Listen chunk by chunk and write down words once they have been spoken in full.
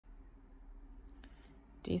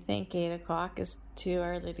Do you think 8 o'clock is too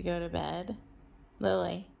early to go to bed?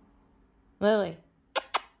 Lily. Lily.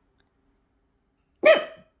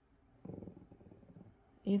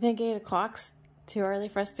 You think 8 o'clock's too early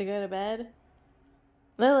for us to go to bed?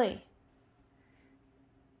 Lily.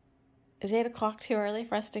 Is 8 o'clock too early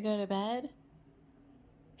for us to go to bed?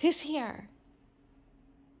 Who's here?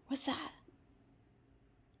 What's that?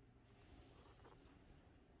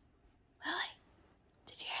 Lily.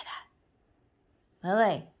 Did you hear that?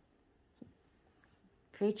 Lily.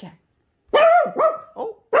 Creature.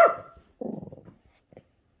 Oh.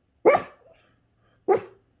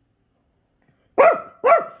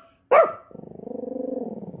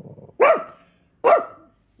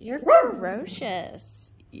 You're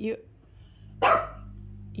ferocious. You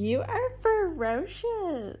are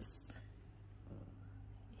ferocious.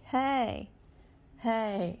 Hey.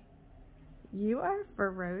 You are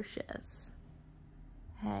ferocious.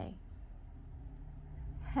 Hey.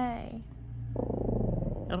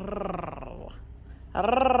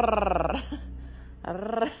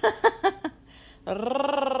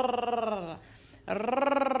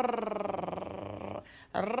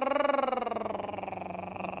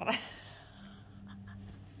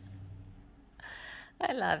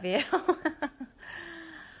 I love you.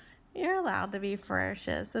 You're allowed to be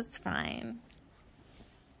ferocious. It's fine.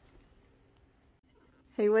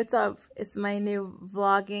 Hey, what's up? It's my new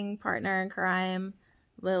vlogging partner in crime,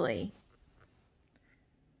 Lily.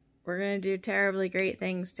 We're going to do terribly great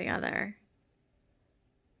things together.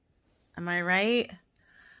 Am I right?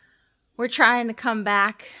 We're trying to come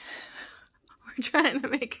back. We're trying to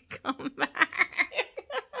make a comeback.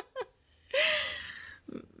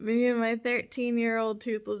 Me and my 13-year-old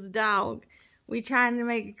toothless dog. We trying to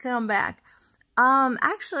make a comeback.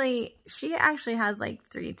 Actually, she actually has like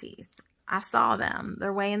 3 teeth. I saw them.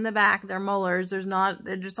 They're way in the back. They're molars.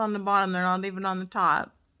 They're just on the bottom. They're not even on the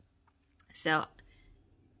top. So,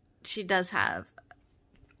 she does have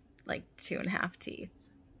like 2.5 teeth.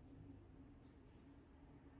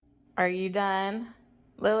 Are you done?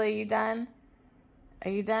 Lily, you done? Are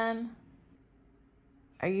you done?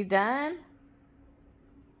 Are you done?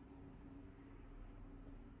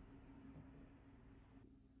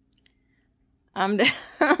 I'm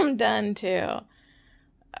done too.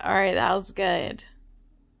 All right, that was good.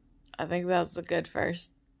 I think that was a good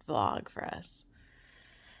first vlog for us.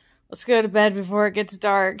 Let's go to bed before it gets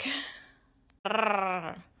dark.